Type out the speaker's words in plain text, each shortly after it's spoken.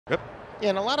Yep. Yeah,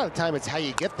 and a lot of the time it's how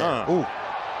you get there. Ooh.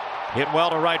 Hit well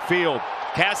to right field.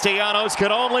 Castellanos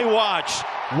can only watch.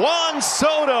 Juan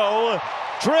Soto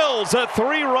drills a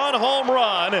 3-run home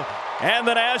run, and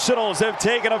the Nationals have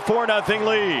taken a 4-0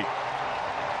 lead.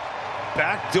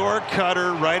 Backdoor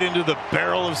cutter right into the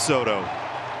barrel of Soto.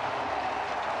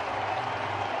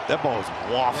 That ball was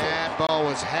waffling. That ball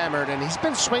was hammered, and he's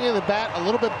been swinging the bat a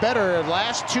little bit better. The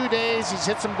last 2 days, he's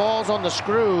hit some balls on the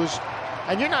screws,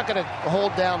 and you're not going to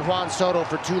hold down Juan Soto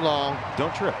for too long.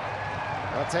 Don't trip.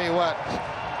 I'll tell you what,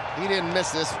 he didn't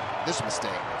miss this mistake.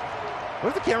 What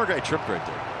if the camera guy tripped right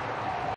there?